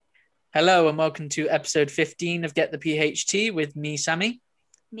Hello and welcome to episode 15 of Get the PhD with me, Sammy.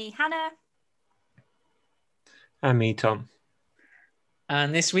 Me, Hannah. And me, Tom.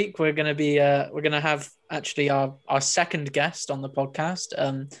 And this week we're going to have actually our second guest on the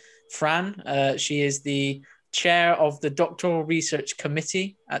podcast, Fran. She is the chair of the doctoral research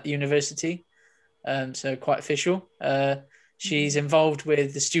committee at the university, so quite official. She's involved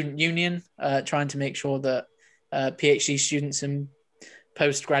with the student union, trying to make sure that PhD students and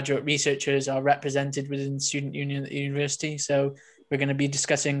postgraduate researchers are represented within the student union at the university. So we're going to be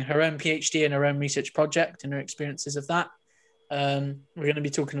discussing her own PhD and her own research project and her experiences of that. We're going to be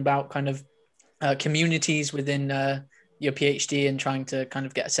talking about kind of communities within your PhD and trying to kind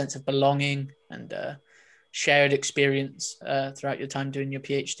of get a sense of belonging and shared experience throughout your time doing your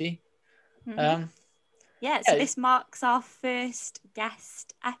PhD. So this marks our first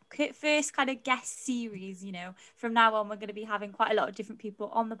kind of guest series. From now on, we're going to be having quite a lot of different people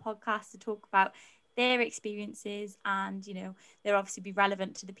on the podcast to talk about their experiences, and they'll obviously be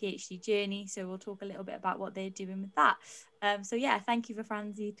relevant to the PhD journey. So we'll talk a little bit about what they're doing with that. Thank you for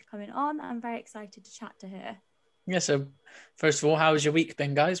Franzi to coming on. I'm very excited to chat to her. Yeah. So first of all, how has your week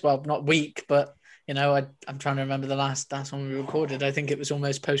been, guys? Well, not week, but I'm trying to remember the last one we recorded. I think it was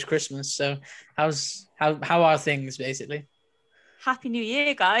almost post-Christmas. So how are things, basically? Happy New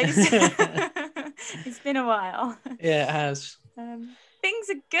Year, guys. It's been a while. Yeah, it has. Things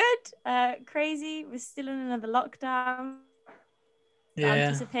are good. Crazy. We're still in another lockdown. Yeah.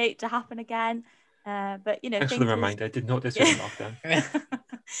 Anticipate to happen again. But thanks for the reminder. I did not this was lockdown.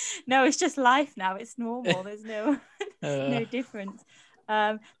 No, it's just life now. It's normal. There's no difference.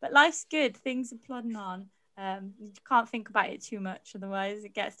 But life's good. Things are plodding on. You can't think about it too much, otherwise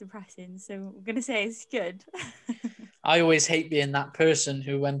it gets depressing. So we're gonna say it's good. I always hate being that person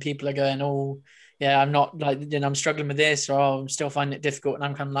who, when people are going, "Oh, yeah, I'm not I'm struggling with this," or "Oh, I'm still finding it difficult," and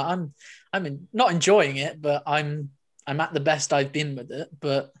I'm kind of like, I'm not enjoying it, but I'm at the best I've been with it.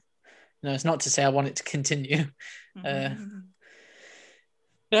 But it's not to say I want it to continue.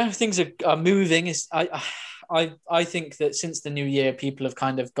 Things are moving. I think that since the new year, people have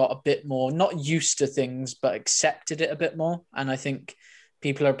kind of got a bit more, not used to things, but accepted it a bit more. And I think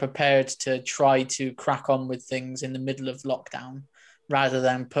people are prepared to try to crack on with things in the middle of lockdown rather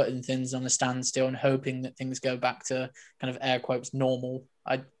than putting things on a standstill and hoping that things go back to kind of air quotes normal.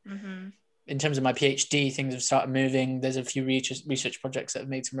 In terms of my PhD, things have started moving. There's a few research projects that have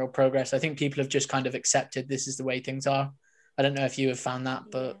made some real progress. I think people have just kind of accepted this is the way things are. I don't know if you have found that,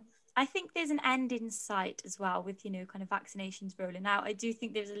 but I think there's an end in sight as well with, kind of vaccinations rolling out. I do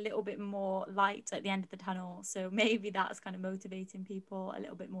think there's a little bit more light at the end of the tunnel. So maybe that's kind of motivating people a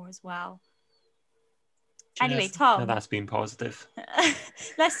little bit more as well. Anyway, Tom. No, that's been positive.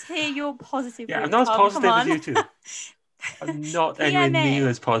 Let's hear your positive. Yeah, I'm not as positive as you two. I'm not anywhere near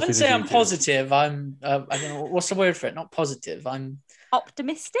as positive. I wouldn't say I'm positive. I'm, I don't know, what's the word for it? Not positive. I'm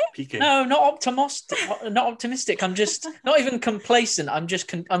optimistic? Peaking. No, not optimistic. I'm just not even complacent. I'm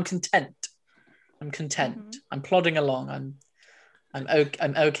content. I'm content. I'm plodding along. I'm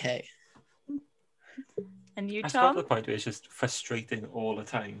okay. And you, Tom? I got to the point where it's just frustrating all the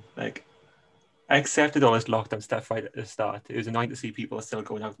time. Like, I accepted all this lockdown stuff right at the start. It was annoying to see people are still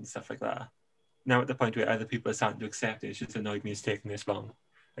going out and stuff like that. Now at the point where other people are starting to accept it, it's just annoyed me it's taking this long.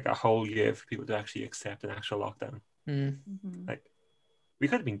 Like a whole year for people to actually accept an actual lockdown. Like, we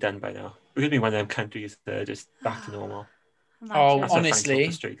could have been done by now. We could have been one of them countries that are just back to normal. Honestly,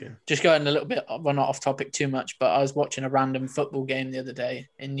 just going a little bit, well, not off topic too much, but I was watching a random football game the other day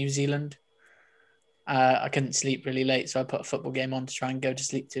in New Zealand. I couldn't sleep really late, so I put a football game on to try and go to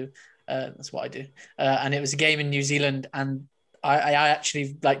sleep too. That's what I do. And it was a game in New Zealand, and I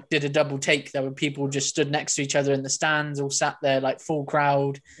actually did a double take. There were people just stood next to each other in the stands, all sat there full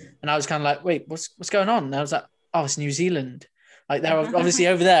crowd, and I was kind of like, wait, what's going on? And I was like, oh, it's New Zealand. They're obviously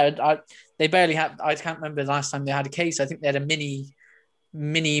over there. They barely have. I can't remember the last time they had a case. I think they had a mini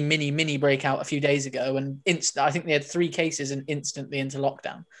breakout a few days ago, and I think they had 3 cases and instantly into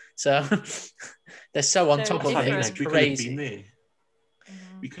lockdown. So they're so on top of it. It's crazy.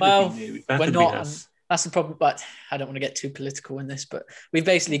 Well, we're not. That's the problem, but I don't want to get too political in this, but we've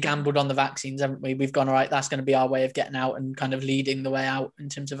basically gambled on the vaccines, haven't we? We've gone, all right, that's going to be our way of getting out and kind of leading the way out in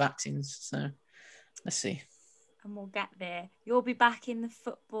terms of vaccines. So let's see. And we'll get there. You'll be back in the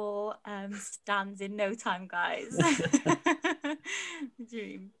football stands in no time, guys.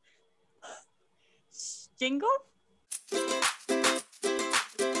 Dream. Jingle?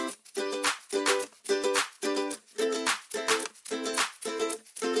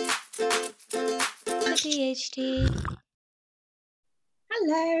 PhD.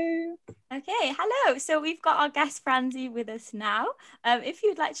 Hello. Okay, hello. So we've got our guest Franzi with us now. If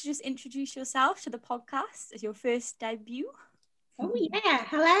you'd like to just introduce yourself to the podcast as your first debut. Oh yeah,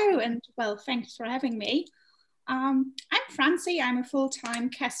 hello, and well, thanks for having me. I'm Francie. I'm a full-time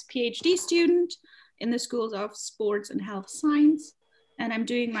CAS PhD student in the schools of sports and health science, and I'm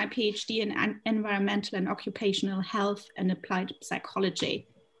doing my PhD in environmental and occupational health and applied psychology.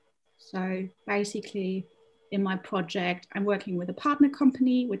 So basically, in my project, I'm working with a partner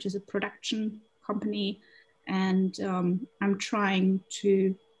company, which is a production company, and I'm trying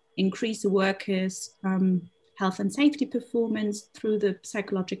to increase the workers' health and safety performance through the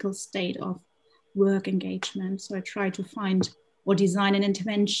psychological state of work engagement. So I try to find or design an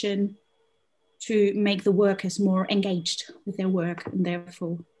intervention to make the workers more engaged with their work and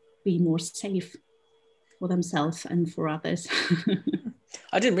therefore be more safe for themselves and for others.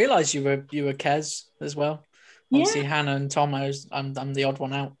 I didn't realize you were Kez as well. Obviously, Hannah and Tom, I'm the odd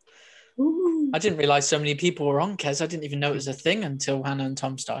one out. Ooh. I didn't realize so many people were on Kez. I didn't even know it was a thing until Hannah and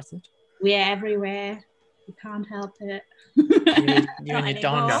Tom started. We're everywhere. You can't help it. you and your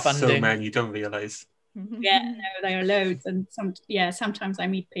darn funding. So many, you don't realize. Yeah, no, there are loads, and sometimes I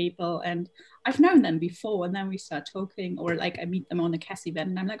meet people and I've known them before, and then we start talking, or like I meet them on a CAS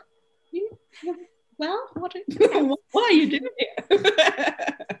event, and I'm like, well, what are you doing here?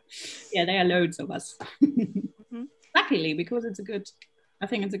 Yeah, there are loads of us. Luckily, because I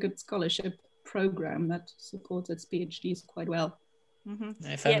think it's a good scholarship program that supports its PhDs quite well.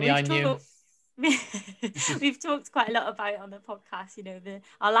 If only I knew. We've talked quite a lot about it on the podcast.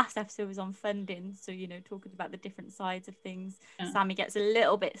 Our last episode was on funding, so talking about the different sides of things. Sammy gets a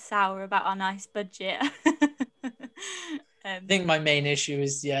little bit sour about our nice budget. I think my main issue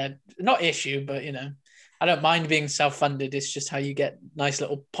is not issue, but I don't mind being self-funded. It's just how you get nice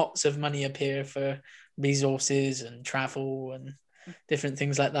little pots of money up here for resources and travel and different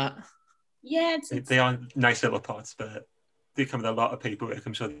things like that. Yeah, they are nice little pots, but they come with a lot of paperwork.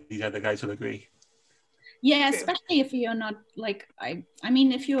 I'm sure these other guys will agree. Yeah, especially if you're not like, I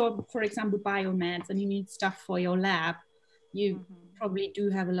mean, if you're, for example, biomeds and you need stuff for your lab, you probably do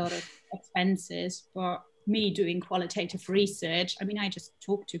have a lot of expenses. But me doing qualitative research, I mean, I just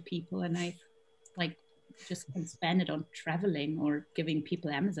talk to people and I like just can spend it on traveling or giving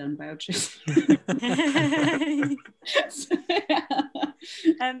people Amazon vouchers. I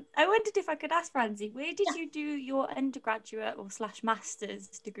wondered if I could ask Franzi, where did you do your undergraduate or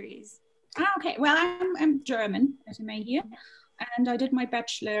 /master's degrees? Okay, well, I'm German, as you may hear, and I did my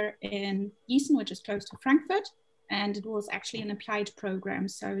bachelor in Gießen, which is close to Frankfurt, and it was actually an applied program.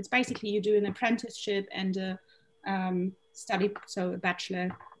 So it's basically you do an apprenticeship and a study, so a bachelor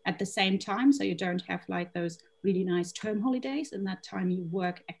at the same time, so you don't have like those really nice term holidays. In that time, you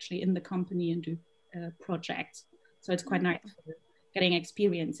work actually in the company and do projects. So it's quite nice for getting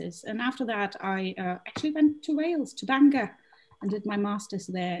experiences. And after that, I actually went to Wales, to Bangor, and did my master's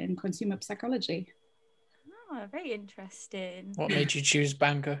there in consumer psychology. Oh, very interesting. What made you choose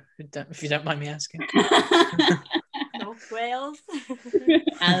Bangor, if you don't mind me asking? North Wales.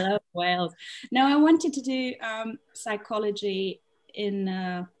 I love Wales. No, I wanted to do psychology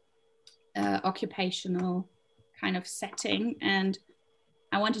in occupational kind of setting, and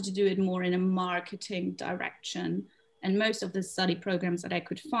I wanted to do it more in a marketing direction. And most of the study programs that I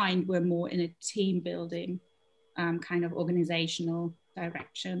could find were more in a team building kind of organizational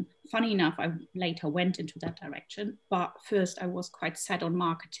direction. Funny enough, I later went into that direction, but first I was quite set on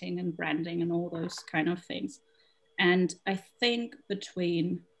marketing and branding and all those kind of things. And I think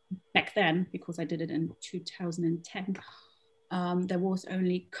back then, because I did it in 2010, there was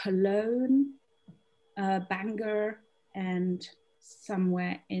only Cologne, Bangor, and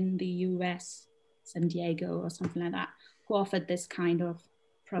somewhere in the US, San Diego or something like that, who offered this kind of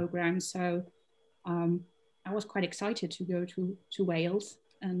program. So I was quite excited to go to Wales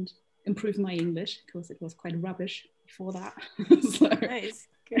and improve my English, because it was quite rubbish before that. So. It's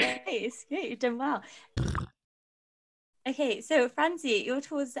great. It's great. You've done well. Okay, so Franzi, you're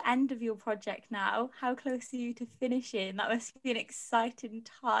towards the end of your project now. How close are you to finishing? That must be an exciting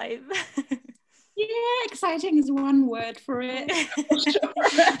time. Yeah, exciting is one word for it.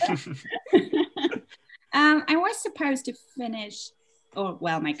 I was supposed to finish,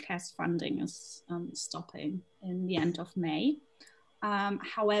 my CAS funding is stopping in the end of May.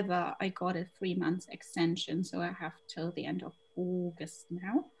 However, I got a 3-month extension, so I have till the end of August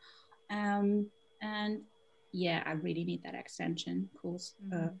now. And yeah, I really need that extension, because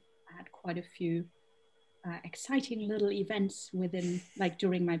I had quite a few exciting little events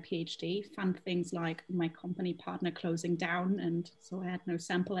during my PhD, fun things like my company partner closing down, and so I had no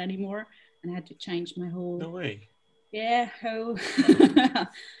sample anymore, and I had to change my whole no way whole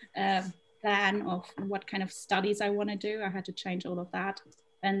plan of what kind of studies I want to do. I had to change all of that.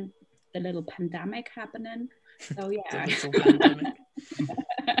 And the little pandemic happening. So yeah. The little pandemic.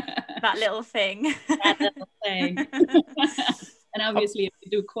 That little thing. That little thing. And obviously if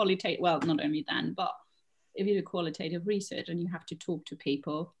you do qualitative, well, not only then, but if you do qualitative research and you have to talk to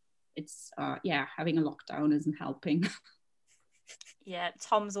people, it's having a lockdown isn't helping. Yeah,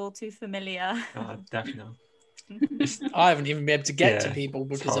 Tom's all too familiar. Definitely. I haven't even been able to get to people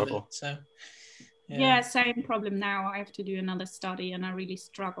because of it. So yeah, same problem now. I have to do another study and I really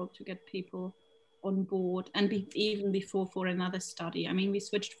struggle to get people on board, and even before for another study. I mean, we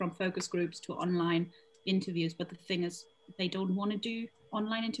switched from focus groups to online interviews, but the thing is they don't want to do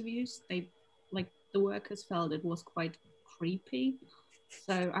online interviews. They, like, the workers felt it was quite creepy.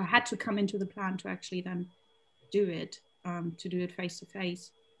 So I had to come into the plan to actually then do it face to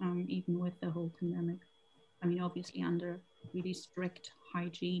face, even with the whole pandemic. I mean, obviously under really strict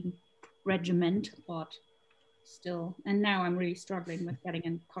hygiene regiment, but still. And now I'm really struggling with getting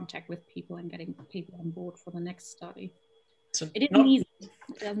in contact with people and getting people on board for the next study. So it isn't easy.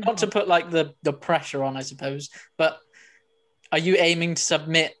 Not to put like the pressure on, I suppose, but are you aiming to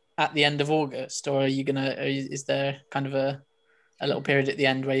submit at the end of August, or are you is there kind of a little period at the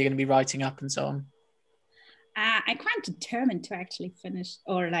end where you're going to be writing up and so on? I'm quite determined to actually finish,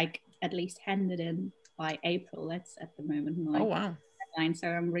 or like at least hand it in by April. That's at the moment my deadline. So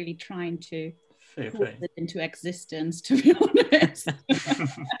I'm really trying to put it into existence, to be honest.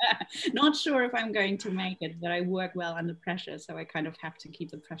 Not sure if I'm going to make it, but I work well under pressure, so I kind of have to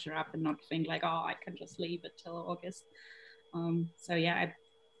keep the pressure up and not think like, oh, I can just leave it till August. So yeah,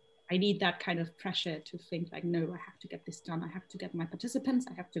 I need that kind of pressure to think like, no, I have to get this done. I have to get my participants.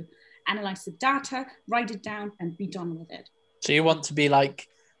 I have to analyze the data, write it down, and be done with it. So you want to be like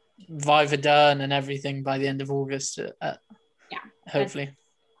Viva done and everything by the end of August? Hopefully.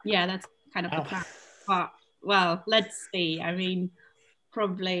 That's kind of the plan. But, well, let's see. I mean,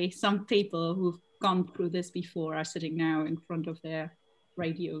 probably some people who've gone through this before are sitting now in front of their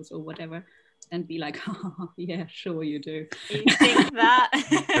radios or whatever and be like, oh, yeah, sure you do. You think that?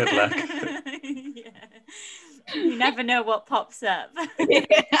 Good luck. Yeah. You never know what pops up.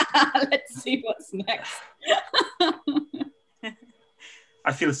 Let's see what's next.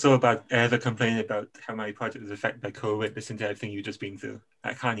 I feel so bad ever complaining about how my project was affected by COVID, listening to everything you've just been through.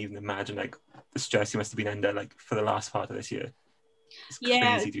 I can't even imagine like the stress you must have been under like for the last part of this year. It's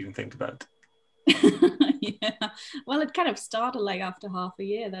crazy to even think about. Yeah, well, it kind of started like after half a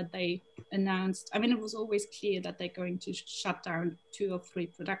year that they announced. I mean, it was always clear that they're going to shut down 2 or 3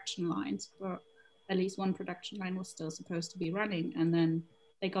 production lines, but at least one production line was still supposed to be running, and then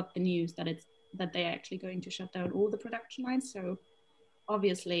they got the news that they're actually going to shut down all the production lines. So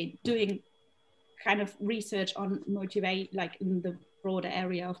obviously doing kind of research on motivate, like in the broader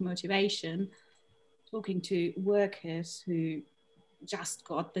area of motivation, talking to workers who just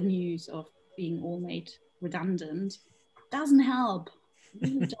got the news of being all made redundant doesn't help. It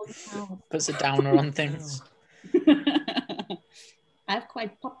really doesn't help. Puts a downer on things. I have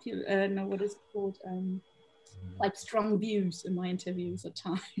quite popular, what is it called? Like strong views in my interviews at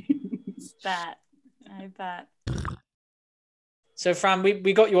times. I bet. So Fran,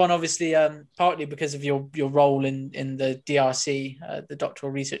 we got you on obviously partly because of your role in the DRC, the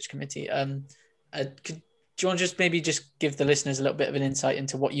Doctoral Research Committee. Do you want to just give the listeners a little bit of an insight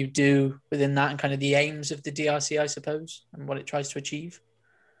into what you do within that and kind of the aims of the DRC, I suppose, and what it tries to achieve?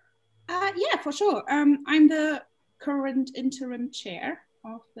 Yeah, for sure. I'm the current interim chair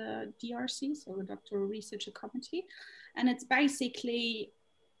of the DRC, so the Doctoral Research Committee, and it's basically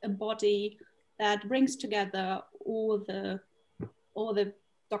a body that brings together all the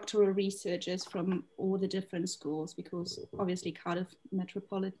doctoral researchers from all the different schools, because obviously Cardiff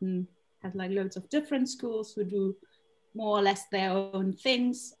Metropolitan has like loads of different schools who do more or less their own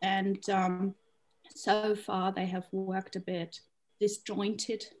things, and so far they have worked a bit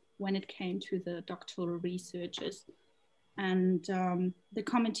disjointed when it came to the doctoral researchers, and the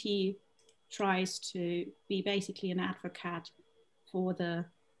committee tries to be basically an advocate for the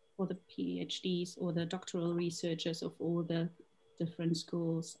PhDs or the doctoral researchers of all the different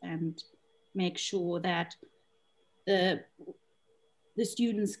schools, and make sure that the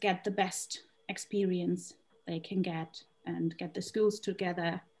students get the best experience they can get, and get the schools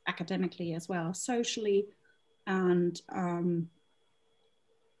together academically as well as socially, and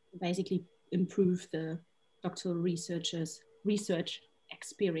basically improve the doctoral researchers' research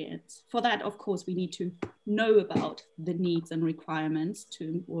experience. For that, of course, we need to know about the needs and requirements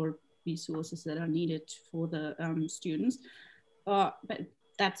or resources that are needed for the students. But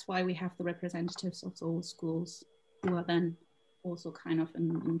that's why we have the representatives of all schools who are then also kind of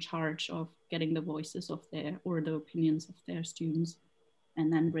in charge of getting the voices of the opinions of their students,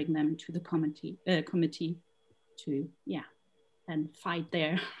 and then bring them to the committee to and fight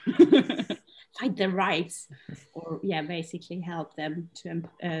their fight their rights, or basically help them to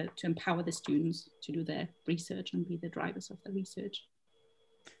empower the students to do their research and be the drivers of the research.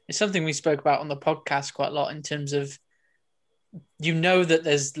 It's something we spoke about on the podcast quite a lot, in terms of, that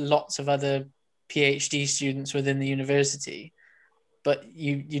there's lots of other PhD students within the university, but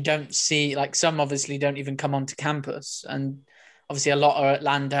you don't see, like, some obviously don't even come onto campus, and obviously a lot are at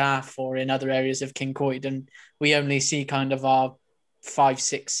Llandaff or in other areas of Kincoid, and we only see kind of our 5,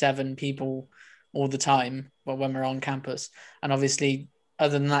 6, 7 people all the time, well, when we're on campus. And obviously,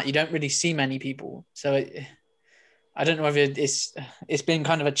 other than that, you don't really see many people. So I don't know whether it's been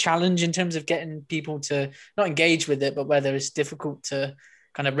kind of a challenge in terms of getting people to not engage with it, but whether it's difficult to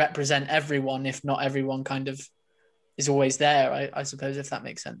kind of represent everyone, if not everyone kind of is always there, I suppose, if that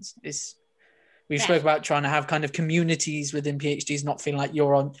makes sense. We spoke about trying to have kind of communities within PhDs, not feeling like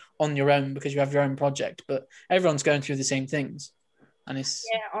you're on your own because you have your own project, but everyone's going through the same things. And it's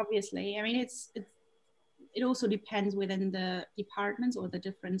obviously. I mean, it also depends within the departments or the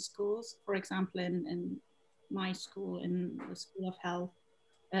different schools. For example, in my school, in the School of Health,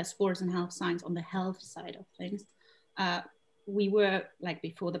 Sports and Health Science, on the health side of things, we were, like,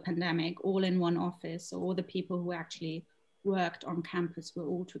 before the pandemic, all in one office. So all the people who actually worked on campus were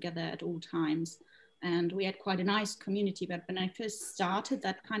all together at all times. And we had quite a nice community. But when I first started,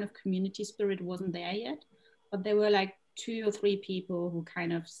 that kind of community spirit wasn't there yet. But there were like 2 or 3 people who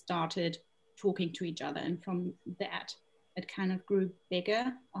kind of started talking to each other. And from that, it kind of grew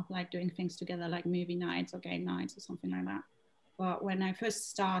bigger, of like doing things together, like movie nights or game nights or something like that. But when I first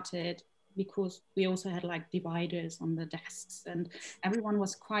started, because we also had like dividers on the desks, and everyone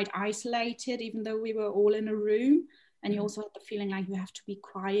was quite isolated, even though we were all in a room. And you also had the feeling like you have to be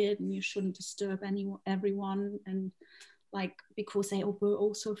quiet and you shouldn't disturb everyone, and like, because they were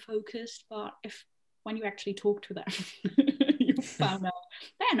also focused. But when you actually talk to them, you found out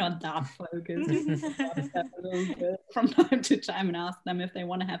they're not that focused. You just have a little bit from time to time and ask them if they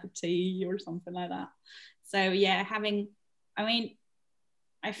want to have a tea or something like that. So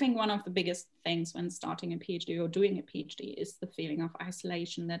I think one of the biggest things when starting a PhD or doing a PhD is the feeling of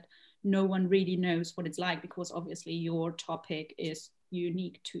isolation, that no one really knows what it's like, because obviously your topic is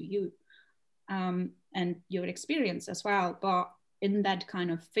unique to you and your experience as well. But in that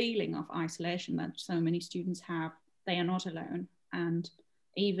kind of feeling of isolation that so many students have, they are not alone. And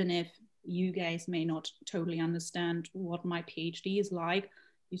even if you guys may not totally understand what my PhD is like,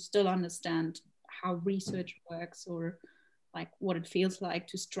 you still understand how research works, or like what it feels like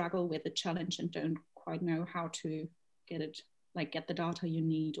to struggle with a challenge and don't quite know how to get the data you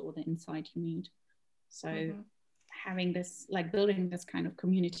need or the insight you need. So having this, like, building this kind of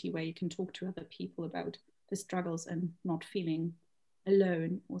community where you can talk to other people about the struggles and not feeling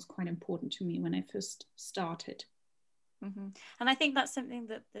alone was quite important to me when I first started. And I think that's something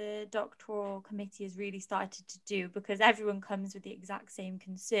that the doctoral committee has really started to do, because everyone comes with the exact same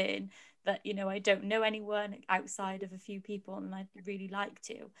concern that, I don't know anyone outside of a few people and I'd really like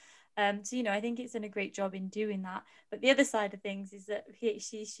to. So, I think it's done a great job in doing that. But the other side of things is that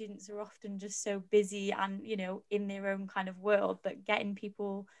PhD students are often just so busy and, in their own kind of world, that getting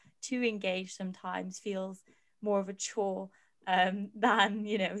people to engage sometimes feels more of a chore than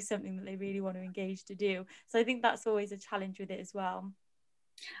something that they really want to engage to do. So I think that's always a challenge with it as well.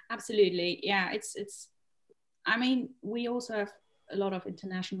 Absolutely, yeah. It's I mean, we also have a lot of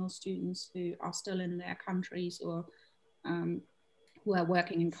international students who are still in their countries, or who are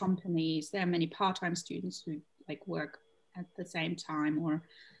working in companies. There are many part-time students who like work at the same time, or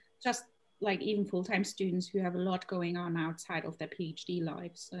just like even full-time students who have a lot going on outside of their PhD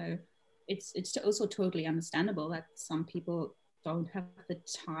life. So it's also totally understandable that some people don't have the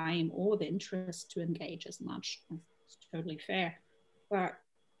time or the interest to engage as much. It's totally fair. But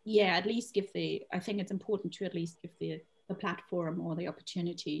yeah, at least I think it's important to at least give the platform or the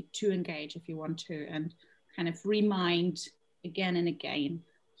opportunity to engage if you want to, and kind of remind again and again,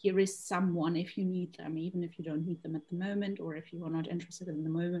 here is someone if you need them, even if you don't need them at the moment, or if you are not interested in the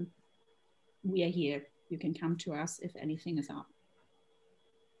moment, we are here. You can come to us if anything is up.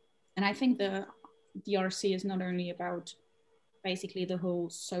 And I think the DRC is not only about basically the whole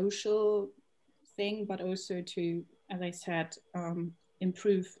social thing, but also to, as I said,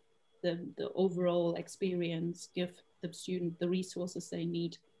 improve the overall experience, give the student the resources they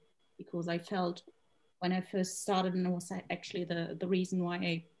need. Because I felt when I first started, and it was actually the reason why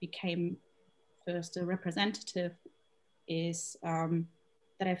I became first a representative, is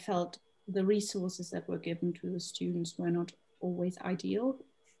that I felt the resources that were given to the students were not always ideal,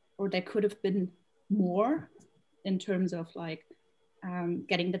 or there could have been more in terms of like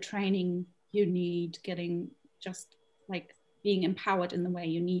getting the training you need, getting just like being empowered in the way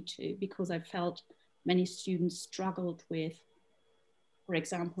you need to, because I felt many students struggled with, for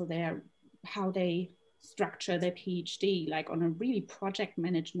example, how they structure their PhD, like on a really project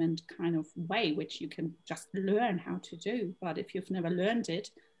management kind of way, which you can just learn how to do. But if you've never learned it,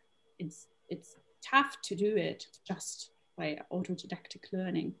 it's tough to do it just by autodidactic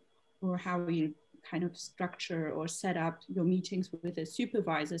learning, or how you kind of structure or set up your meetings with a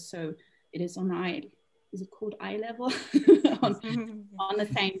supervisor. So it is is it called eye level on the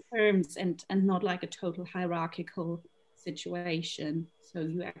same terms, and not like a total hierarchical situation. So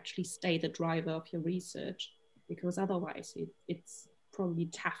you actually stay the driver of your research, because otherwise it's probably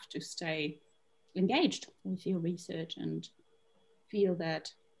tough to stay engaged with your research and feel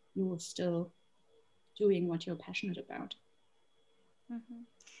that you're still doing what you're passionate about. Mm-hmm.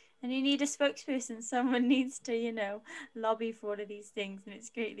 And you need a spokesperson. Someone needs to, lobby for all of these things. And it's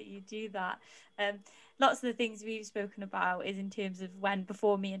great that you do that. Lots of the things we've spoken about is in terms of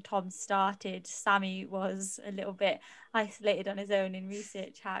before me and Tom started, Sammy was a little bit isolated on his own in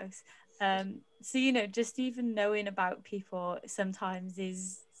Research House. So, just even knowing about people sometimes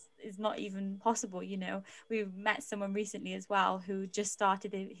is not even possible. We met someone recently as well who just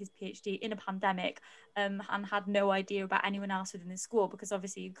started his PhD in a pandemic, and had no idea about anyone else within the school, because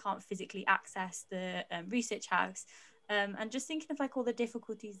obviously you can't physically access the Research House, and just thinking of like all the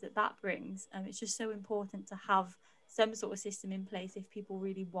difficulties that brings. It's just so important to have some sort of system in place if people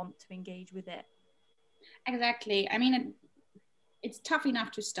really want to engage with it. Exactly. I mean, it's tough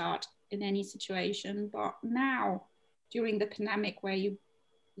enough to start in any situation, but now during the pandemic, where you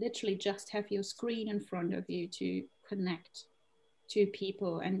literally just have your screen in front of you to connect to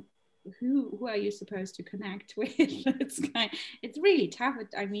people, and who are you supposed to connect with? It's really tough.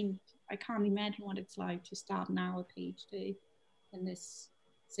 I mean, I can't imagine what it's like to start now a PhD in this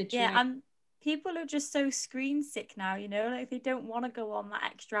situation. Yeah, and people are just so screen sick now, like they don't want to go on that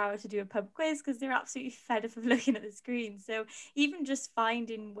extra hour to do a pub quiz because they're absolutely fed up of looking at the screen. So even just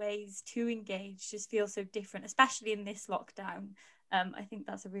finding ways to engage just feels so different, especially in this lockdown. I think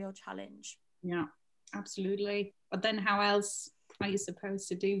that's a real challenge. Yeah, absolutely. But then how else are you supposed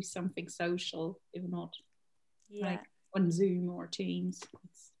to do something social if not like on Zoom or Teams?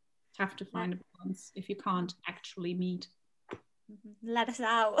 It's tough to find a balance if you can't actually meet. Let us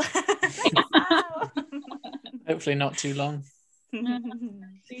out. Hopefully not too long.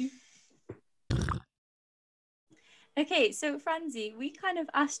 Okay, so Franzi, we kind of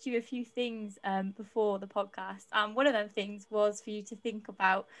asked you a few things before the podcast, and one of them things was for you to think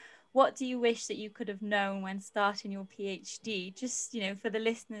about, what do you wish that you could have known when starting your PhD? Just, for the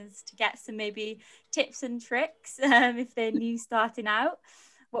listeners to get some maybe tips and tricks if they're new starting out.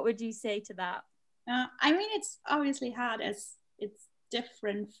 What would you say to that? I mean, it's obviously hard, as it's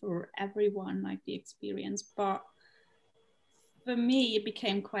different for everyone, like the experience. But for me, it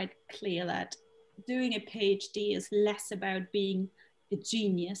became quite clear that doing a PhD is less about being a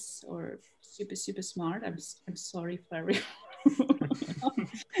genius or super, super smart. I'm sorry for everyone.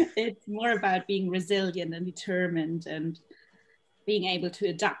 It's more about being resilient and determined and being able to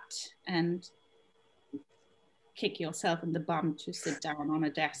adapt and kick yourself in the bum to sit down on a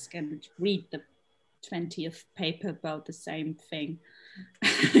desk and read the 20th paper about the same thing.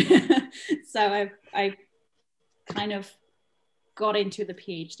 So I kind of got into the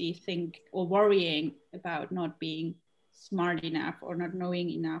PhD worrying about not being smart enough or not knowing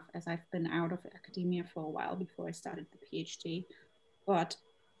enough, as I've been out of academia for a while before I started the PhD. But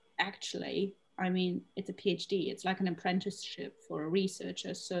actually, I mean, it's a PhD. It's like an apprenticeship for a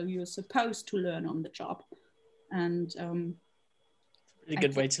researcher. So you're supposed to learn on the job. And really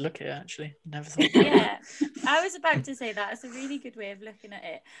good way to look at it, actually. Never thought about yeah, I was about to say that. It's a really good way of looking at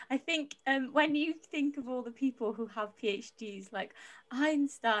it. I think when you think of all the people who have PhDs, like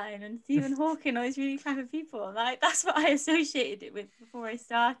Einstein and Stephen Hawking, all these really clever people, like that's what I associated it with before I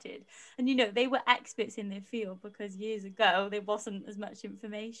started. And they were experts in their field because years ago there wasn't as much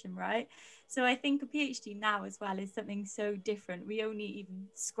information, right? So I think a PhD now as well is something so different. We only even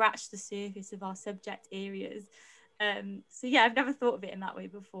scratch the surface of our subject areas. So yeah, I've never thought of it in that way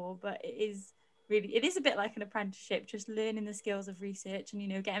before, but it is a bit like an apprenticeship, just learning the skills of research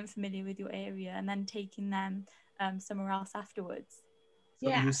and getting familiar with your area and then taking them somewhere else afterwards. So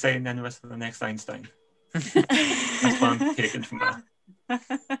yeah. You saying then the rest of the next Einstein? That's what I'm taking from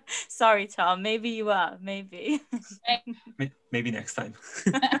that. Sorry, Tom. Maybe you are. Maybe. Maybe next time.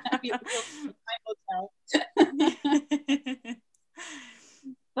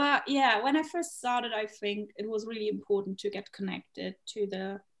 But yeah, when I first started, I think it was really important to get connected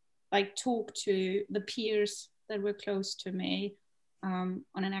to talk to the peers that were close to me on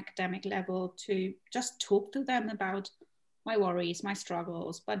an academic level, to just talk to them about my worries, my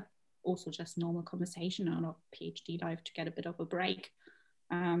struggles, but also just normal conversation on a PhD life to get a bit of a break.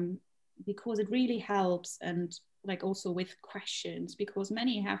 Because it really helps, and like also with questions, because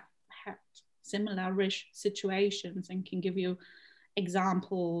many have had similar-ish situations and can give you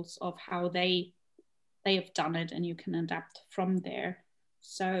examples of how they have done it, and you can adapt from there.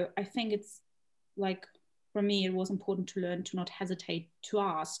 So I think it's like, for me, it was important to learn to not hesitate to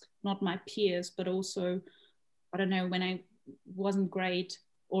ask, not my peers, but also, I don't know, when I wasn't great,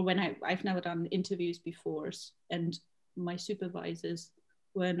 or when I've never done interviews before, and my supervisors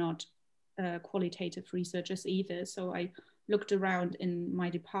were not qualitative researchers either. So I looked around in my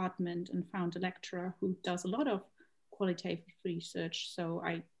department and found a lecturer who does a lot of qualitative research. So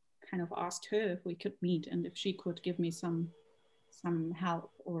I kind of asked her if we could meet and if she could give me some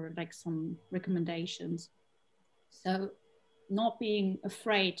help or like some recommendations. So not being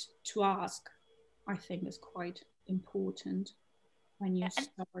afraid to ask, I think, is quite important when you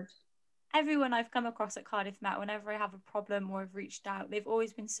start. Everyone I've come across at Cardiff Met, whenever I have a problem or I've reached out, they've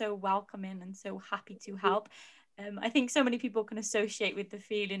always been so welcoming and so happy to help. I think so many people can associate with the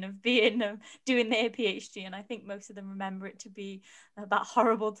feeling of being doing their PhD, and I think most of them remember it to be that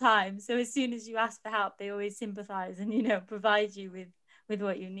horrible time. So as soon as you ask for help, they always sympathise and, you know, provide you with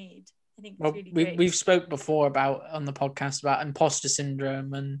what you need. I think it's really great. We've spoke before about on the podcast about imposter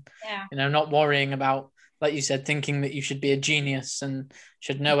syndrome and you know, not worrying about, like you said, thinking that you should be a genius and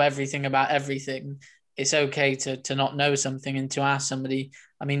should know everything about everything. It's okay to not know something and to ask somebody.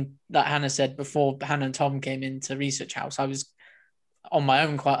 I mean, like Hannah said before, Hannah and Tom came into Research House, I was on my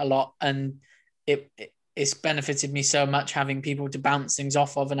own quite a lot, and it's benefited me so much having people to bounce things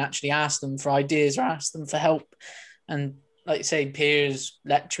off of and actually ask them for ideas or ask them for help. And like you say, peers,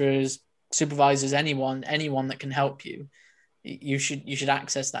 lecturers, supervisors, anyone that can help you, you should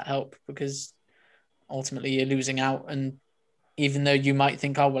access that help, because ultimately you're losing out. And even though you might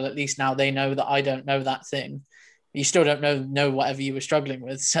think, oh well, at least now they know that I don't know that thing, you still don't know whatever you were struggling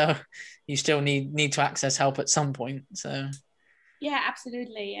with, so you still need to access help at some point. So yeah,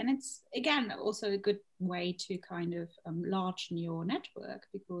 absolutely. And it's, again, also a good way to kind of enlarge your network,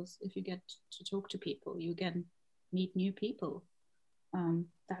 because if you get to talk to people, you again meet new people.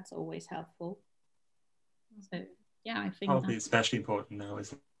 That's always helpful. So yeah, I think probably especially important now,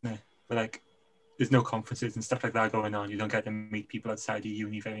 isn't it? But like, there's no conferences and stuff like that going on. You don't get to meet people outside of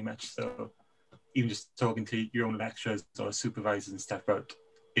uni very much. So even just talking to your own lecturers or supervisors and stuff about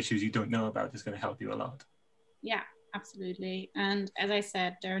issues you don't know about is going to help you a lot. Yeah, absolutely. And as I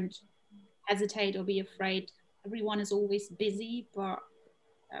said, don't hesitate or be afraid. Everyone is always busy, but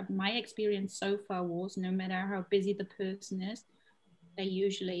my experience so far was, no matter how busy the person is, they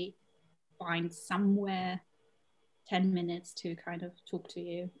usually find somewhere 10 minutes to kind of talk to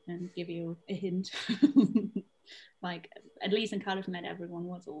you and give you a hint. Like, at least in Cardiff Met, everyone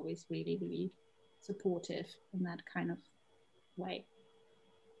was always really, really supportive in that kind of way.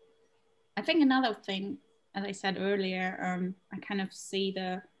 I think another thing, as I said earlier, I kind of see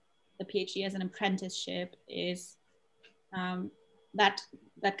the PhD as an apprenticeship is that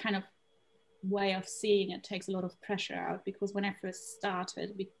kind of way of seeing it takes a lot of pressure out, because when I first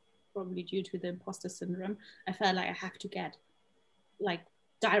started, probably due to the imposter syndrome, I felt like I have to get like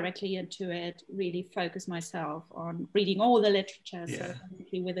directly into it, really focus myself on reading all the literature. So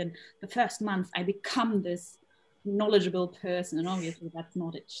within the first month, I become this knowledgeable person, and obviously that's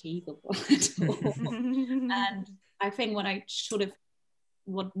not achievable at all. And I think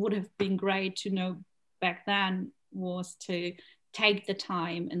what would have been great to know back then was to take the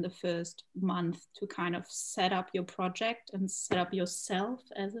time in the first month to kind of set up your project and set up yourself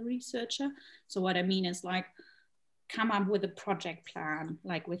as a researcher. So what I mean is, like, come up with a project plan,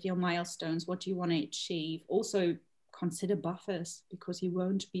 like with your milestones, what do you want to achieve? Also consider buffers, because you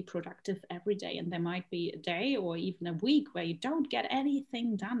won't be productive every day, and there might be a day or even a week where you don't get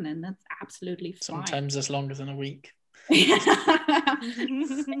anything done, and that's absolutely fine. Sometimes it's longer than a week. Yeah,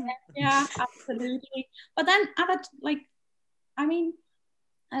 absolutely. But then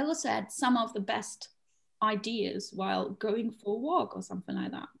I also had some of the best ideas while going for a walk or something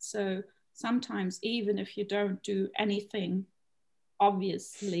like that. So sometimes, even if you don't do anything,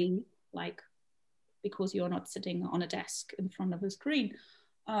 obviously, like, because you're not sitting on a desk in front of a screen,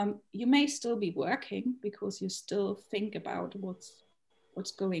 you may still be working, because you still think about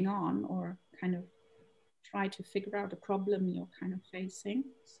what's going on, or kind of try to figure out a problem you're kind of facing.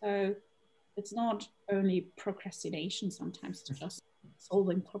 So it's not only procrastination, sometimes it's just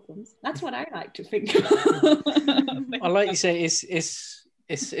solving problems. That's what I like to think. I like you say,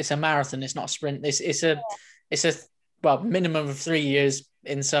 it's a marathon. It's not a sprint. It's a well, minimum of 3 years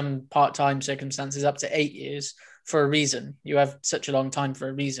in some part-time circumstances, up to 8 years for a reason. You have such a long time for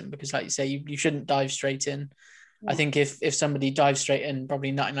a reason, because like you say, you shouldn't dive straight in. Yeah. I think if somebody dives straight in,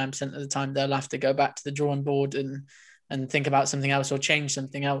 probably 99% of the time they'll have to go back to the drawing board and think about something else or change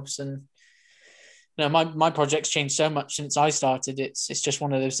something else. And you know, my project's changed so much since I started. It's just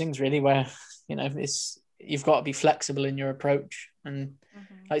one of those things really where, you know, you've got to be flexible in your approach. And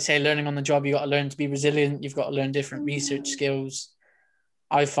like I say, learning on the job, you've got to learn to be resilient. You've got to learn different research skills.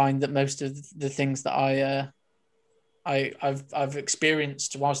 I find that most of the things that I've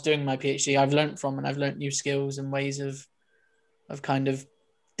experienced whilst doing my PhD, I've learned from, and I've learned new skills and ways of kind of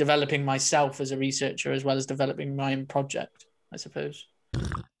developing myself as a researcher, as well as developing my own project, I suppose.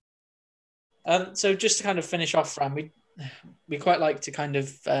 So just to kind of finish off, Fran, we quite like to kind of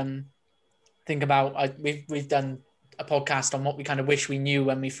think about, we've done a podcast on what we kind of wish we knew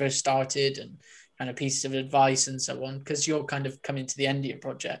when we first started, and kind of pieces of advice and so on, because you're kind of coming to the end of your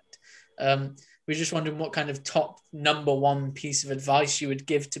project. We're just wondering what kind of top number one piece of advice you would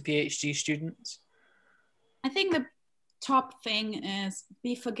give to PhD students. I think the top thing is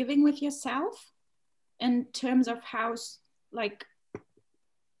be forgiving with yourself in terms of how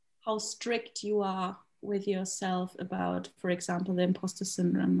strict you are with yourself about, for example, the imposter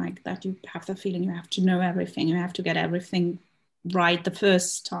syndrome, like that you have the feeling you have to know everything, you have to get everything right the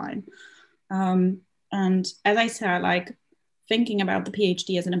first time. And as I said, like thinking about the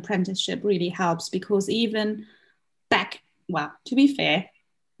PhD as an apprenticeship really helps, because even to be fair,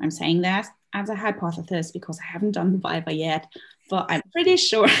 I'm saying that as a hypothesis because I haven't done the Viva yet, but I'm pretty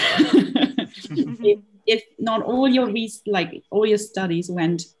sure if not all your studies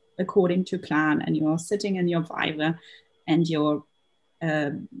went according to plan, and you're sitting in your Viva and your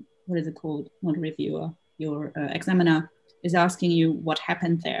what is it called? Not a reviewer, your examiner is asking you what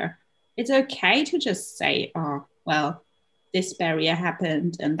happened there. It's okay to just say, oh, well, this barrier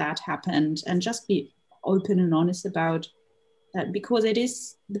happened and that happened, and just be open and honest about that, because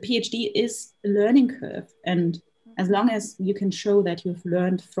the PhD is a learning curve. And as long as you can show that you've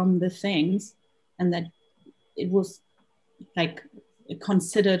learned from the things and that it was like a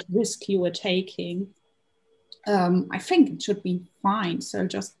considered risk you were taking, I think it should be fine. So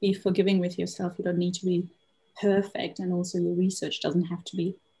just be forgiving with yourself. You don't need to be perfect. And also your research doesn't have to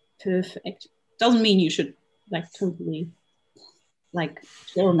be perfect. Doesn't mean you should totally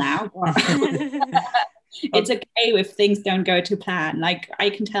chill now. It's okay if things don't go to plan. Like, I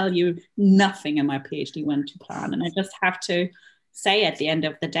can tell you nothing in my PhD went to plan, and I just have to say at the end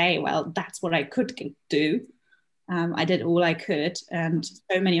of the day, well, that's what I could do. I did all I could, and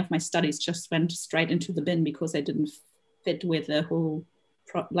so many of my studies just went straight into the bin because they didn't fit with the whole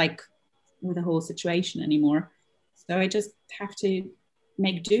with the whole situation anymore. So I just have to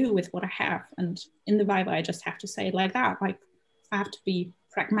make do with what I have. And in the Viva, I just have to say it like that. Like, I have to be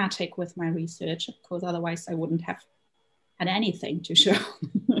pragmatic with my research, because otherwise I wouldn't have had anything to show.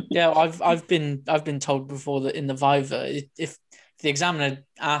 Yeah, I've been told before that in the Viva, if the examiner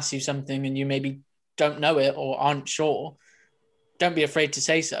asks you something and you maybe don't know it or aren't sure, don't be afraid to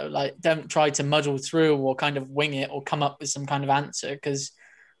say so. Like, don't try to muddle through or kind of wing it or come up with some kind of answer, because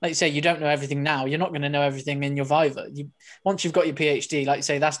like you say, you don't know everything now. You're not going to know everything in your Viva. Once you've got your PhD, like you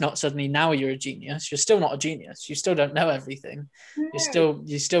say, that's not suddenly now you're a genius. You're still not a genius. You still don't know everything. No.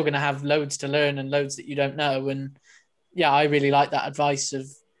 You're still going to have loads to learn and loads that you don't know. And yeah, I really like that advice of,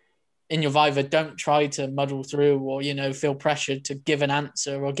 in your Viva, don't try to muddle through or, feel pressured to give an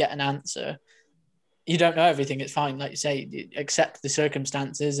answer or get an answer. You don't know everything. It's fine. Like you say, accept the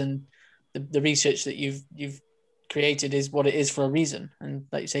circumstances, and the research that you've created is what it is for a reason. And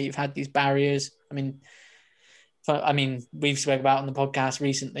like you say, you've had these barriers. I mean, we've spoken about on the podcast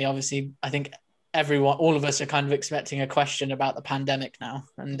recently, obviously, I think all of us are kind of expecting a question about the pandemic now,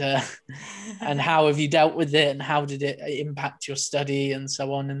 and and how have you dealt with it, and how did it impact your study and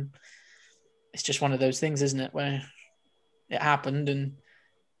so on. And it's just one of those things, isn't it, where it happened, and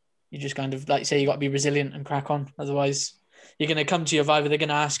you just kind of, like you say, you got to be resilient and crack on. Otherwise, you're going to come to your Viva, they're going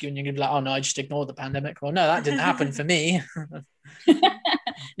to ask you, and you're going to be like, oh, no, I just ignored the pandemic. Well, no, that didn't happen for me.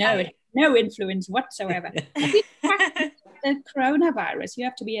 No influence whatsoever. The coronavirus, you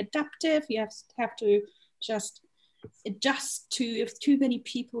have to be adaptive. You have to just adjust to, if too many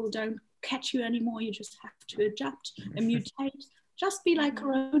people don't catch you anymore, you just have to adapt and mutate. Just be like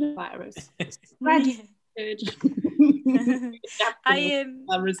coronavirus.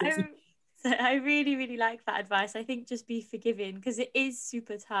 So I really, really like that advice. I think just be forgiving, because it is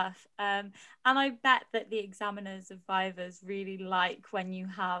super tough. And I bet that the examiners of Vivas really like when you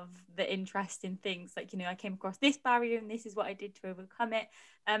have the interesting things like, I came across this barrier and this is what I did to overcome it.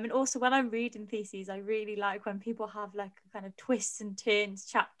 And also when I'm reading theses, I really like when people have like a kind of twists and turns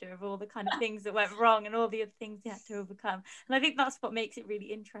chapter of all the kind of things that went wrong and all the other things they had to overcome. And I think that's what makes it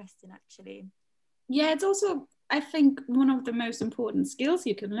really interesting, actually. Yeah, it's also, I think, one of the most important skills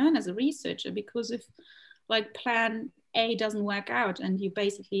you can learn as a researcher, because if like plan A doesn't work out and you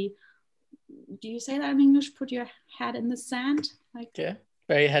basically, do you say that in English, put your head in the sand? Like, yeah,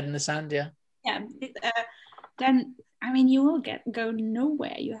 bury your head in the sand, yeah. Yeah, then, I mean, you will go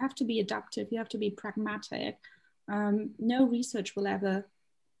nowhere. You have to be adaptive, you have to be pragmatic. No research will ever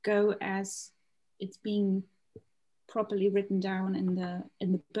go as it's being properly written down in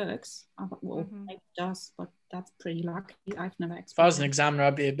the books. Well, it does, but that's pretty lucky. I've never experienced. If I was an examiner,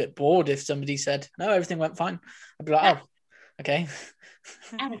 I'd be a bit bored if somebody said, no, everything went fine. I'd be like, oh, okay.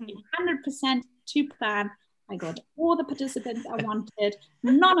 100% to plan. I got all the participants I wanted.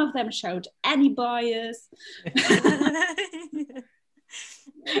 None of them showed any bias. A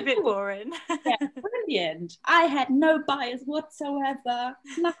bit boring. Yeah, brilliant. I had no bias whatsoever.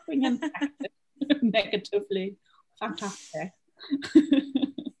 Nothing impacted negatively. Fantastic.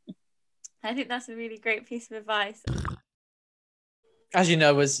 I think that's a really great piece of advice. As you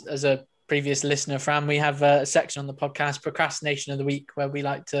know, as a previous listener, Fran, we have a section on the podcast, Procrastination of the Week, where we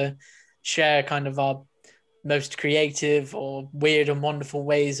like to share kind of our most creative or weird and wonderful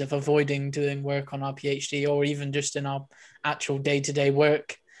ways of avoiding doing work on our PhD, or even just in our actual day-to-day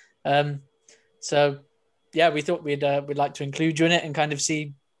work. So yeah, we thought we'd like to include you in it and kind of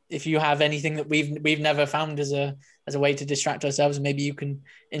see if you have anything that we've never found as a way to distract ourselves. Maybe you can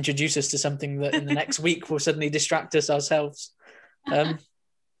introduce us to something that in the next week will suddenly distract us ourselves. So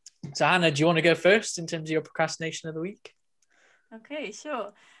Hannah, do you want to go first in terms of your procrastination of the week? Okay,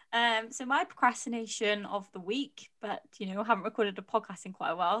 sure. So my procrastination of the week, but I haven't recorded a podcast in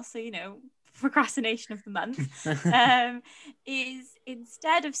quite a while, so procrastination of the month is,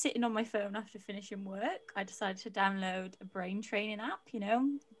 instead of sitting on my phone after finishing work, I decided to download a brain training app. A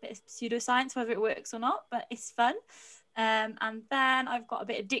bit of pseudoscience, whether it works or not, but it's fun. And then I've got a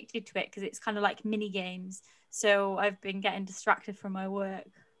bit addicted to it because it's kind of like mini games. So I've been getting distracted from my work.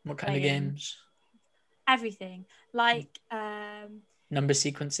 What kind of games? Everything, like number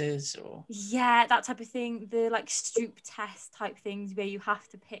sequences, or yeah, that type of thing. The like Stroop test type things where you have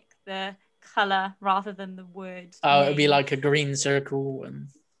to pick the color rather than the word. Oh, it'd be like a green circle and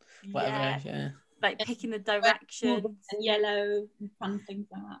whatever. Yeah. Like picking the direction and yellow and fun things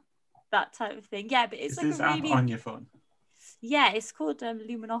like that. That type of thing. Yeah, but it's like this app on your phone? Yeah, it's called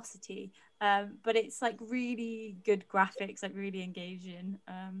Luminosity. But it's like really good graphics, like really engaging.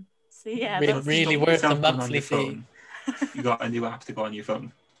 So yeah, really worth the monthly fee. You got a new app to go on your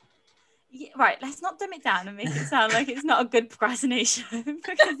phone. Yeah, right, let's not dumb it down and make it sound like it's not a good procrastination,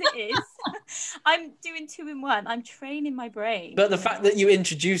 because it is. I'm doing 2 in 1. I'm training my brain. But the fact that you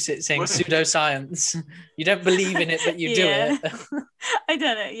introduce it saying pseudoscience, you don't believe in it, but you do it. I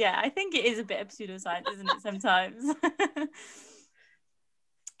don't know. Yeah, I think it is a bit of pseudoscience, isn't it, sometimes?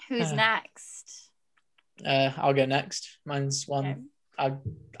 Who's next? I'll go next. Mine's one. Okay.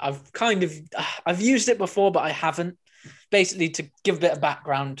 I've used it before, but I haven't. Basically, to give a bit of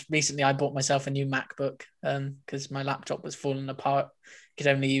background, recently I bought myself a new MacBook because my laptop was falling apart. Could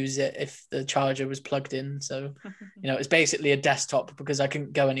only use it if the charger was plugged in. So, it's basically a desktop because I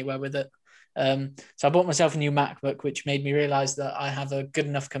couldn't go anywhere with it. So I bought myself a new MacBook, which made me realize that I have a good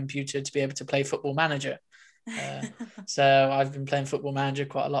enough computer to be able to play Football Manager. So I've been playing Football Manager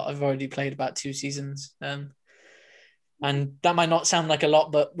quite a lot. I've already played about 2 seasons. And that might not sound like a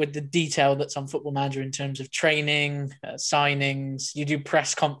lot, but with the detail that's on Football Manager in terms of training, signings, you do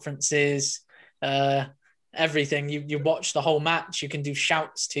press conferences, everything. You watch the whole match. You can do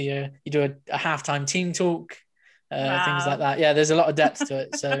shouts to you do a halftime team talk, things like that. Yeah, there's a lot of depth to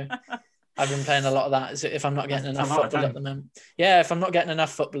it. So I've been playing a lot of that. So if I'm not getting enough football at the moment. Yeah, if I'm not getting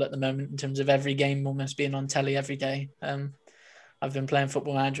enough football at the moment in terms of every game almost being on telly every day, I've been playing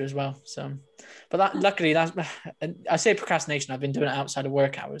Football Manager as well. So, but luckily, I say procrastination. I've been doing it outside of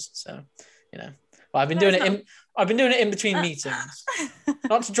work hours. So, well, I've been doing it in between meetings.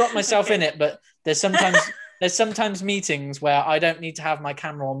 Not to drop myself in it, but there's sometimes meetings where I don't need to have my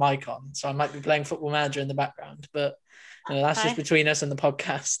camera or mic on, so I might be playing Football Manager in the background. But that's just between us and the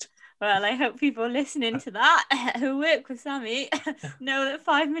podcast. Well, I hope people listening to that who work with Sammy know that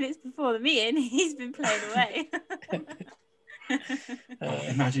 5 minutes before the meeting, he's been playing away.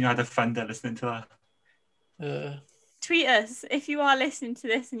 Imagine you had a friend there listening to that. tweet us if you are listening to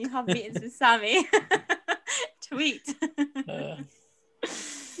this and you have meetings with Sammy. Tweet. As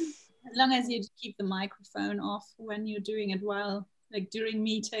long as you keep the microphone off when you're doing it while, like, during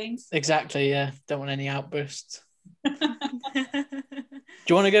meetings. Exactly, yeah. Don't want any outbursts. Do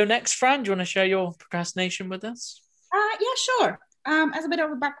you want to go next, Fran? Do you want to share your procrastination with us? Yeah, sure. As a bit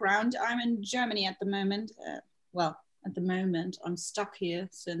of a background, I'm in Germany at the moment. At the moment, I'm stuck here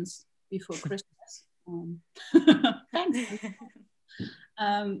since before Christmas. Thanks.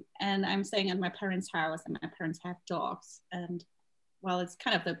 And I'm staying at my parents' house, and my parents have dogs. And well, it's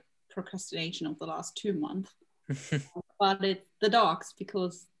kind of the procrastination of the last 2 months. But it's the dogs,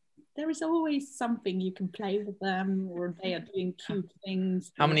 because there is always something you can play with them, or they are doing cute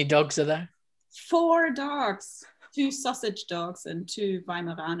things. How many dogs are there? 4 dogs, 2 sausage dogs and 2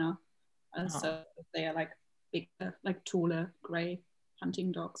 Weimaraner. So they are like bigger, like taller, grey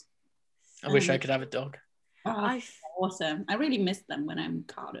hunting dogs. I wish I could have a dog. Awesome. I really miss them when I'm in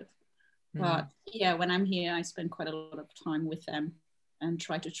Cardiff. But yeah, when I'm here, I spend quite a lot of time with them and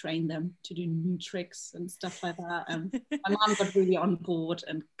try to train them to do new tricks and stuff like that. And my mom got really on board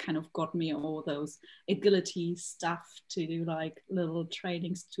and kind of got me all those agility stuff to do, like little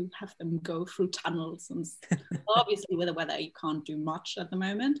trainings to have them go through tunnels. And obviously with the weather, you can't do much at the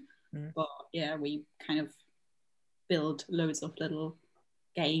moment. But yeah, we kind of build loads of little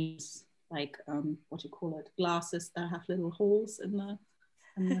games, like what do you call it? Glasses that have little holes in the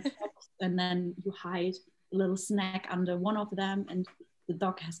tops, and then you hide a little snack under one of them, and the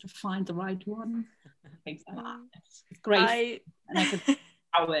dog has to find the right one. Things like that. It's great. And I could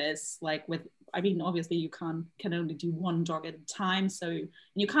hours, like with, I mean, obviously you can only do one dog at a time, so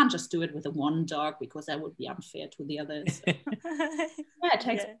you can't just do it with the one dog, because that would be unfair to the others. So, yeah, it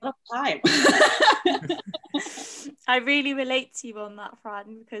takes a lot of time. I really relate to you on that,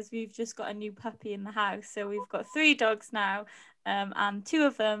 Fran, because we've just got a new puppy in the house. So we've got 3 dogs now, and 2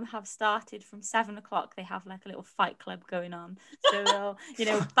 of them have started from 7 o'clock. They have like a little fight club going on. So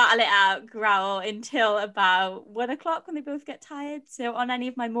they'll, battle it out, growl until about 1 o'clock when they both get tired. So on any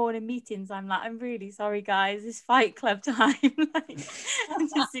of my morning meetings, I'm like, I'm really sorry, guys, it's fight club time.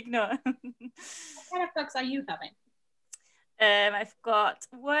 Just ignore them. What kind of dogs are you having? I've got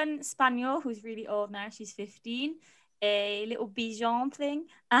one spaniel who's really old now, she's 15, a little Bichon thing,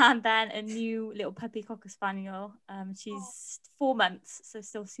 and then a new little puppy cocker spaniel. She's 4 months, so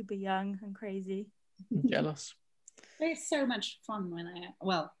still super young and crazy. Jealous. They're so much fun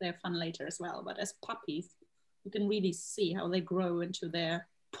they're fun later as well, but as puppies, you can really see how they grow into their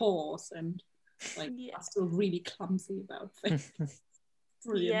paws and are still really clumsy about things.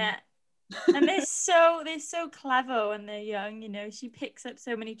 Brilliant. Yeah. And they're so clever when they're young. She picks up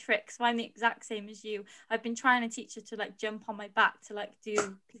so many tricks. So I'm the exact same as you. I've been trying to teach her to like jump on my back to like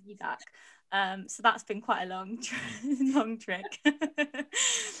do piggyback. So that's been quite a long trick.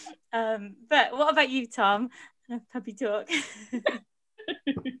 But what about you, Tom? Puppy talk.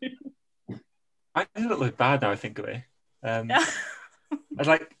 I look like bad now I think of it. I'd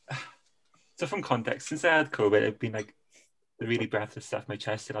like, so from context, since I had COVID, I've been like the really breathless stuff, my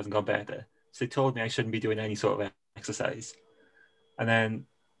chest still hasn't got better. So they told me I shouldn't be doing any sort of exercise. And then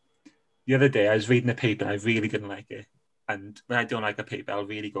the other day I was reading a paper and I really didn't like it. And when I don't like a paper, I'll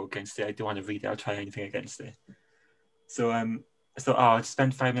really go against it. I don't want to read it, I'll try anything against it. So I thought, I'll just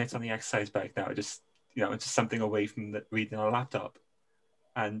spend 5 minutes on the exercise bike now, just something away from reading on a laptop.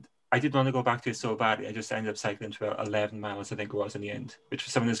 And I did want to go back to it so badly, I just ended up cycling to about 11 miles, I think it was in the end, which for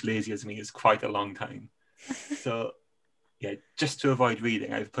someone as lazy as me is quite a long time. So yeah, just to avoid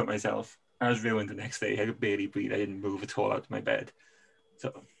reading, I've put myself, I was ruined the next day. I could barely breathe. I didn't move at all out of my bed.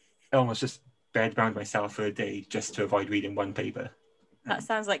 So I almost just bedbound myself for a day just to avoid reading one paper. That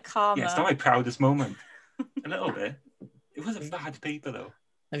sounds like karma. Yeah, it's not my proudest moment. A little bit. It was a bad paper though.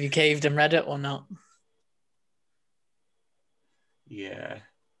 Have you caved and read it or not? Yeah,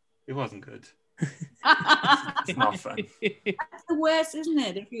 it wasn't good. It's not fun. That's the worst, isn't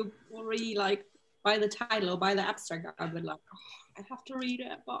it? If you already like by the title or by the abstract, I would like, I have to read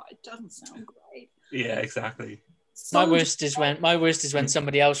it, but it doesn't sound great. Yeah, exactly. My worst is when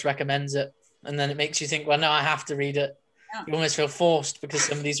somebody else recommends it, and then it makes you think, well, no, I have to read it. Yeah. You almost feel forced because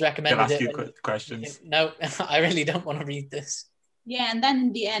somebody's recommended They'll it. Ask you questions. Think, no, I really don't want to read this. Yeah, and then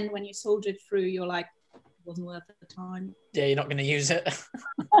in the end, when you soldiered through, you're like, it wasn't worth the time. Yeah, you're not going to use it.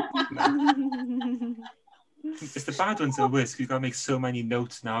 It's the bad ones that are worse. You've got to make so many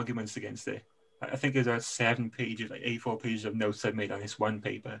notes and arguments against it. I think there's about 7 pages, like A4 pages of notes I've made on this one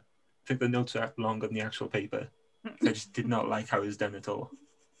paper. I think the notes are longer than the actual paper. I just did not like how it was done at all.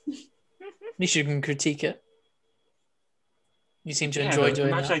 At least you can critique it. You seem to enjoy doing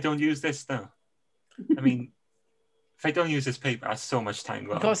imagine that. I don't use this now. I mean, If I don't use this paper, I have so much time.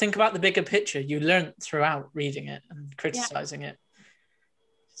 You've got to think about the bigger picture. You learn throughout reading it and criticizing it.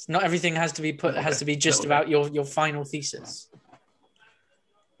 It's not everything has to be put. It has to be just about your final thesis.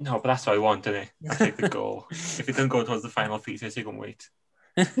 No, but that's what I want, isn't it? That's like the goal. If it doesn't go towards the final thesis, you can wait.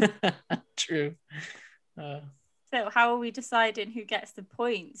 True. So how are we deciding who gets the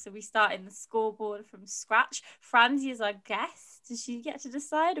points? Are we starting the scoreboard from scratch? Franzi is our guest. Does she get to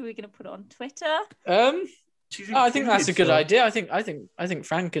decide? Are we going to put it on Twitter? I think that's a good idea. I think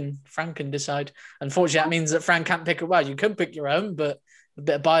Fran can decide. Unfortunately, that means that Fran can't pick a. Well, you could pick your own, but a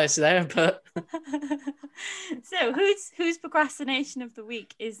bit of bias there. But so, whose procrastination of the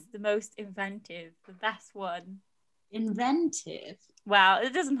week is the most inventive, the best one? Inventive. Well,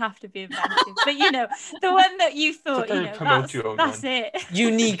 it doesn't have to be inventive, but the one that you thought, that's it.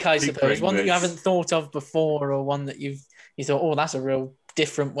 Unique, I suppose. One that you haven't thought of before, or one that you thought, oh, that's a real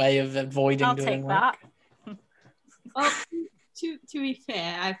different way of avoiding doing work. Well, to be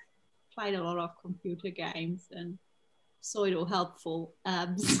fair, I've played a lot of computer games and pseudo-helpful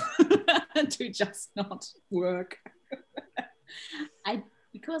to just not work.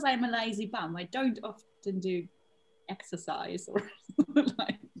 Because I'm a lazy bum, I don't often do exercise or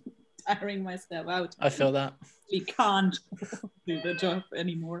like tiring myself out. I feel that. We can't do the job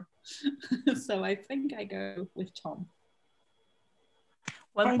anymore. So I think I go with Tom.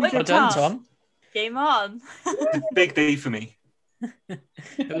 Well done, Tom. Game on. Big day for me.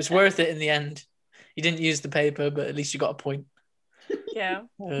 It was worth it in the end. You didn't use the paper, but at least you got a point. Yeah.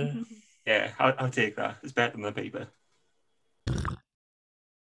 Yeah, I'll take that. It's better than the paper.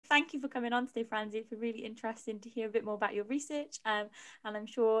 Thank you for coming on today, Franzi. It's really interesting to hear a bit more about your research, and I'm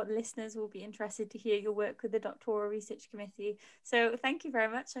sure listeners will be interested to hear your work with the Doctoral Research Committee. So thank you very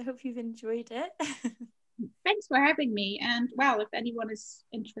much. I hope you've enjoyed it. Thanks for having me. And well, if anyone is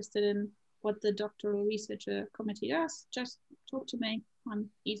interested in what the Doctoral Research Committee does, just talk to me. I'm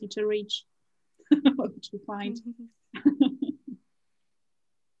easy to reach or to find.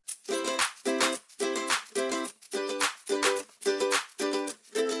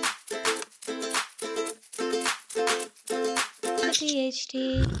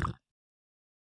 PhD.